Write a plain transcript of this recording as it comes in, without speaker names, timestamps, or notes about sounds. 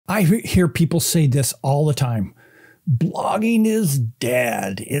I hear people say this all the time. Blogging is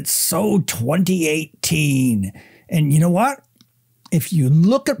dead. It's so 2018. And you know what? If you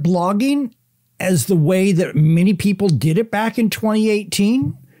look at blogging as the way that many people did it back in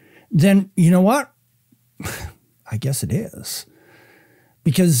 2018, then you know what? I guess it is.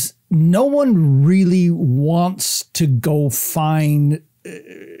 Because no one really wants to go find,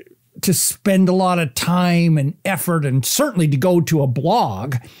 to spend a lot of time and effort, and certainly to go to a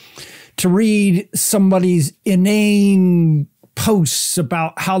blog to read somebody's inane posts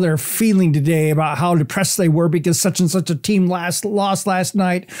about how they're feeling today, about how depressed they were because such and such a team lost last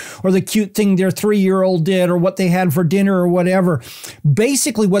night, or the cute thing their 3-year-old did, or what they had for dinner, or whatever.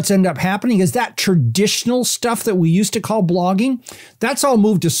 Basically, what's ended up happening is that traditional stuff that we used to call blogging, that's all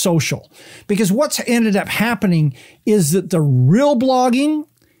moved to social. Because what's ended up happening is that the real blogging,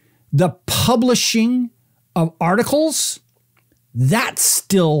 the publishing of articles, that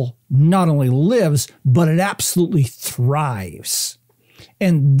still not only lives, but it absolutely thrives.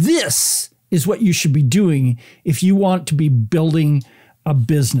 And this is what you should be doing if you want to be building a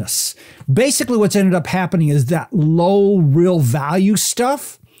business. Basically, what's ended up happening is that low real value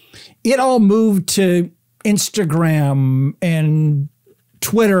stuff, it all moved to Instagram and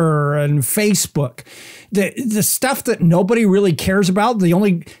Twitter and Facebook. The stuff that nobody really cares about, the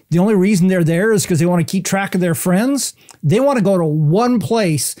only reason they're there is because they want to keep track of their friends. They want to go to one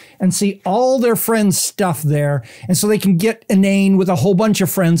place and see all their friends' stuff there, and so they can get inane with a whole bunch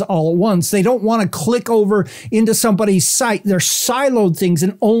of friends all at once. They don't want to click over into somebody's site. They're siloed things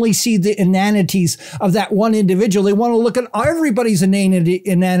and only see the inanities of that one individual. They want to look at everybody's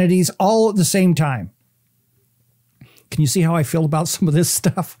inanities all at the same time. Can you see how I feel about some of this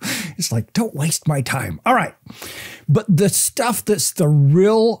stuff? It's like, don't waste my time. All right. But the stuff that's the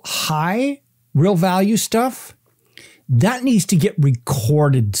real high, real value stuff, that needs to get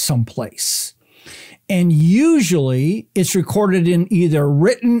recorded someplace. And usually it's recorded in either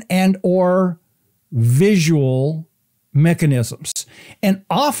written and or visual mechanisms. And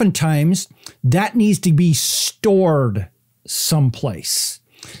oftentimes that needs to be stored someplace.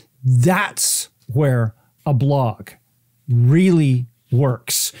 That's where a blog really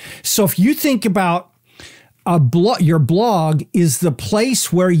works. So if you think about your blog is the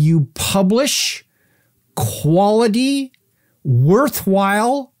place where you publish quality,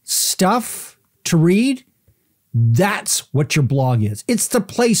 worthwhile stuff to read, that's what your blog is. It's the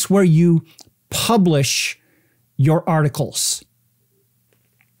place where you publish your articles.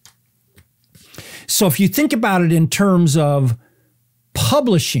 So if you think about it in terms of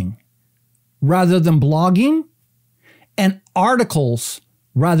publishing rather than blogging, and articles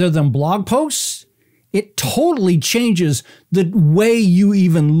rather than blog posts, it totally changes the way you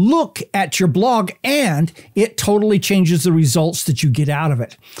even look at your blog, and it totally changes the results that you get out of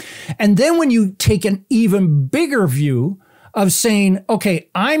it. And then when you take an even bigger view of saying, okay,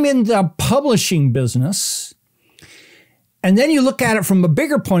 I'm in the publishing business, and then you look at it from a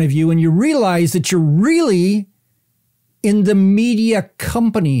bigger point of view and you realize that you're really in the media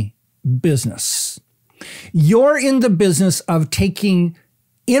company business. You're in the business of taking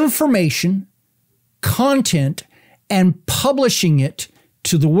information, content, and publishing it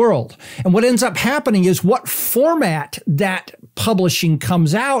to the world. And what ends up happening is what format that publishing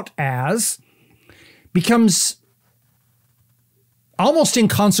comes out as becomes almost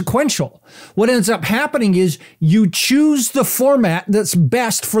inconsequential. What ends up happening is you choose the format that's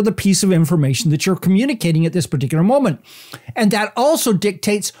best for the piece of information that you're communicating at this particular moment. And that also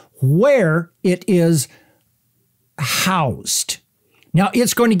dictates where it is housed. Now,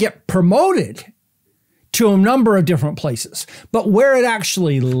 it's going to get promoted to a number of different places, but where it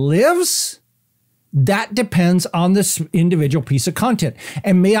actually lives, that depends on this individual piece of content.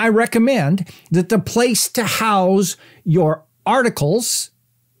 And may I recommend that the place to house your articles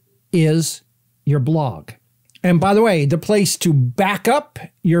is your blog. And by the way, the place to back up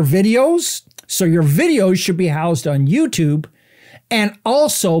your videos, so your videos should be housed on YouTube and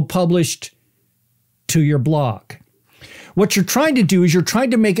also published to your blog. What you're trying to do is you're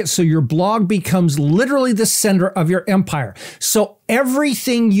trying to make it so your blog becomes literally the center of your empire. So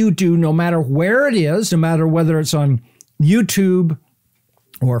everything you do, no matter where it is, no matter whether it's on YouTube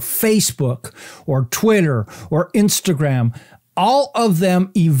or Facebook or Twitter or Instagram, all of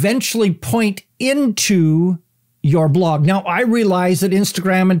them eventually point into your blog. Now, I realize that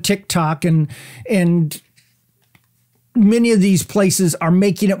Instagram and TikTok and many of these places are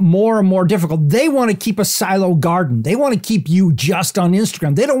making it more and more difficult. They want to keep a silo garden. They want to keep you just on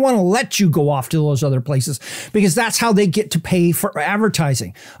Instagram. They don't want to let you go off to those other places because that's how they get to pay for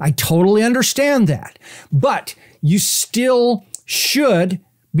advertising. I totally understand that. But you still should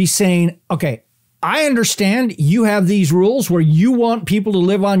be saying, okay, I understand you have these rules where you want people to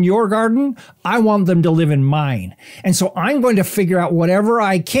live on your garden. I want them to live in mine. And so I'm going to figure out whatever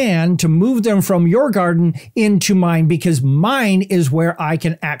I can to move them from your garden into mine, because mine is where I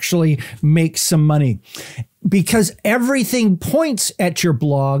can actually make some money. Because everything points at your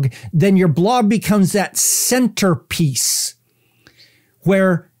blog, then your blog becomes that centerpiece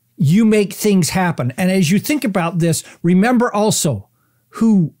where you make things happen. And as you think about this, remember also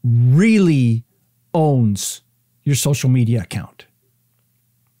who really owns your social media account.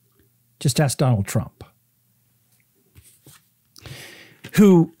 Just ask Donald Trump,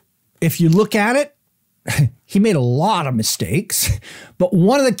 who, if you look at it, he made a lot of mistakes, but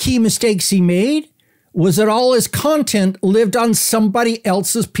one of the key mistakes he made was that all his content lived on somebody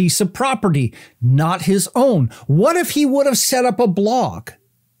else's piece of property, not his own. What if he would have set up a blog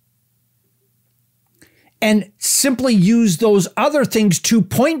and simply use those other things to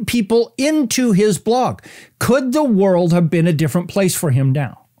point people into his blog? Could the world have been a different place for him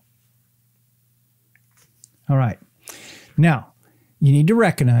now? All right. Now, you need to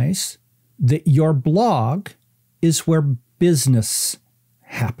recognize that your blog is where business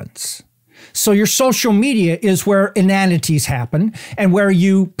happens. So your social media is where inanities happen and where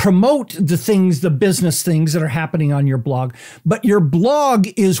you promote the things, the business things that are happening on your blog. But your blog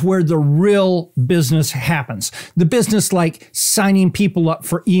is where the real business happens. The business like signing people up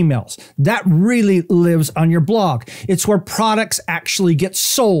for emails. That really lives on your blog. It's where products actually get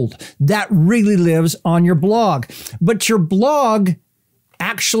sold. That really lives on your blog. But your blog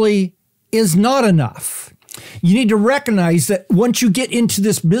actually is not enough. You need to recognize that once you get into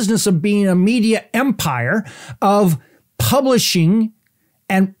this business of being a media empire of publishing,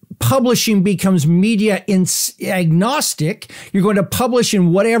 and publishing becomes media agnostic, you're going to publish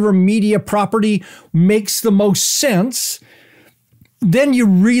in whatever media property makes the most sense. Then you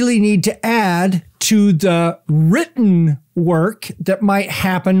really need to add to the written work that might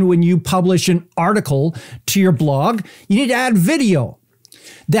happen when you publish an article to your blog. You need to add video.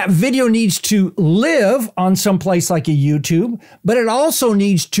 That video needs to live on some place like a YouTube, but it also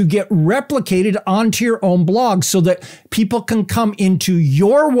needs to get replicated onto your own blog so that people can come into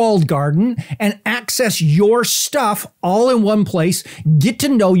your walled garden and access your stuff all in one place, get to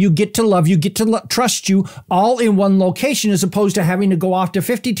know you, get to love you, get to trust you all in one location, as opposed to having to go off to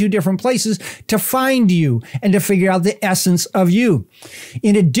 52 different places to find you and to figure out the essence of you.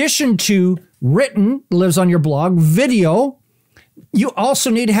 In addition to written, lives on your blog, video, you also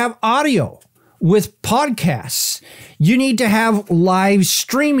need to have audio with podcasts. You need to have live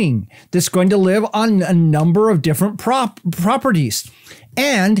streaming that's going to live on a number of different properties.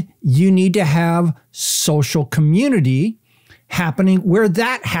 And you need to have social community happening where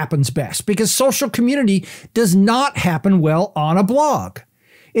that happens best, because social community does not happen well on a blog.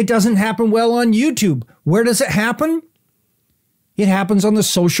 It doesn't happen well on YouTube. Where does it happen? It happens on the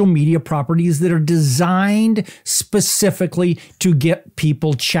social media properties that are designed specifically to get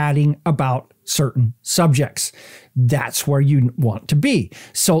people chatting about certain subjects. That's where you want to be.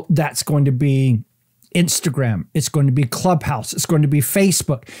 So that's going to be Instagram. It's going to be Clubhouse. It's going to be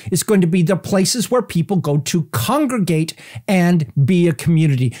Facebook. It's going to be the places where people go to congregate and be a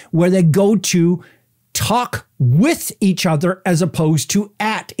community, where they go to talk with each other as opposed to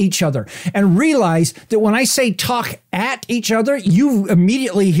at each other. And realize that when I say talk at each other, you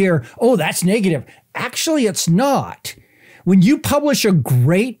immediately hear, oh, that's negative. Actually, it's not. When you publish a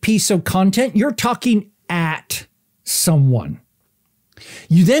great piece of content, you're talking at someone.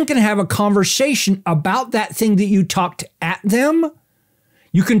 You then can have a conversation about that thing that you talked at them.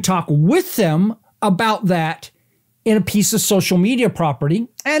 You can talk with them about that in a piece of social media property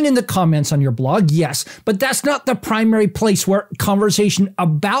and in the comments on your blog, yes, but that's not the primary place where conversation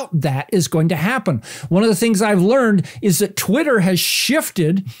about that is going to happen. One of the things I've learned is that Twitter has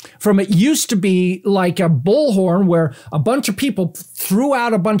shifted from, it used to be like a bullhorn where a bunch of people threw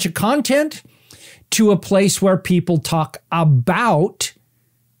out a bunch of content, to a place where people talk about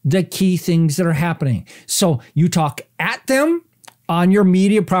the key things that are happening. So you talk at them on your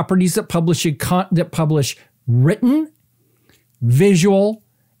media properties that publish written, visual,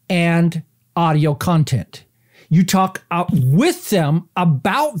 and audio content. You talk out with them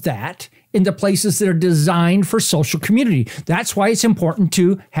about that in the places that are designed for social community. That's why it's important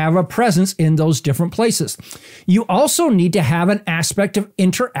to have a presence in those different places. You also need to have an aspect of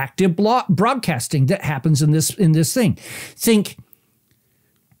interactive broadcasting that happens in this thing. Think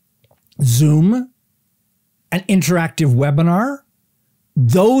Zoom, an interactive webinar,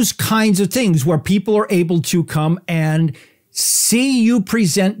 those kinds of things where people are able to come and see you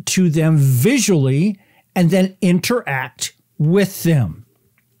present to them visually and then interact with them.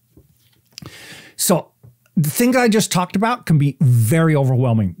 So the thing that I just talked about can be very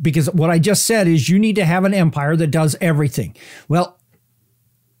overwhelming, because what I just said is you need to have an empire that does everything. Well,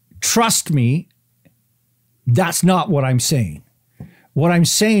 trust me, that's not what I'm saying. What I'm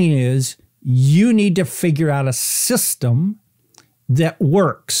saying is you need to figure out a system that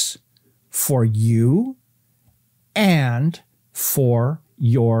works for you and for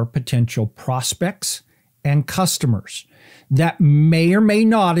your potential prospects and customers. That may or may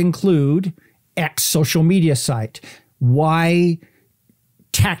not include X social media site, Y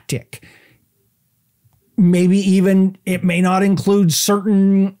tactic. Maybe even it may not include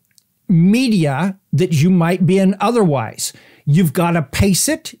certain media that you might be in otherwise. You've got to pace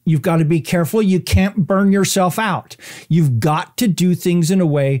it. You've got to be careful. You can't burn yourself out. You've got to do things in a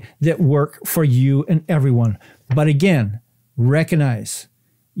way that work for you and everyone. But again, recognize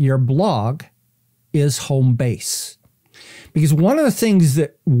your blog is home base. Because one of the things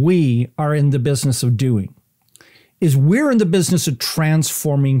that we are in the business of doing is we're in the business of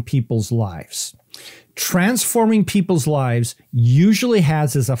transforming people's lives. Transforming people's lives usually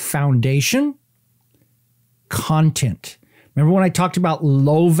has as a foundation content. Remember when I talked about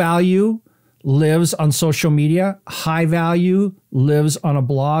low value lives on social media, high value lives on a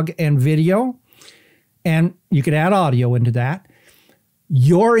blog and video, and you could add audio into that.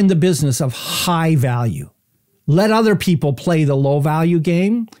 You're in the business of high value. Let other people play the low value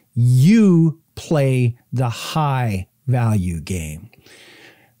game. You play the high value game.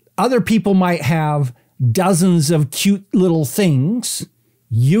 Other people might have dozens of cute little things.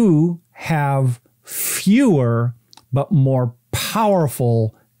 You have fewer but more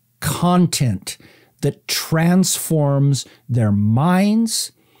powerful content that transforms their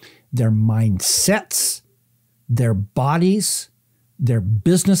minds, their mindsets, their bodies, their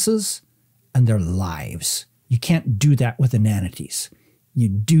businesses, and their lives. You can't do that with inanities. You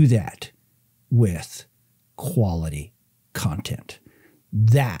do that with quality content.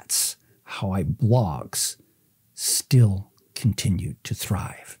 That's how blogs still continue to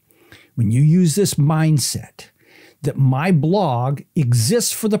thrive. When you use this mindset that my blog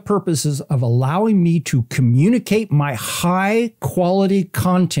exists for the purposes of allowing me to communicate my high quality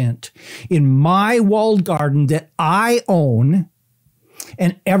content in my walled garden that I own,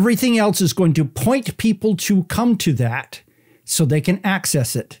 and everything else is going to point people to come to that so they can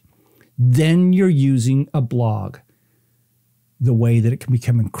access it, then you're using a blog the way that it can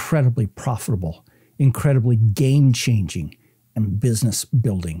become incredibly profitable, incredibly game-changing, and business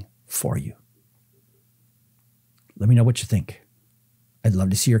building for you. Let me know what you think. I'd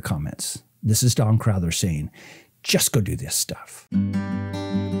love to see your comments. This is Don Crowther saying, just go do this stuff.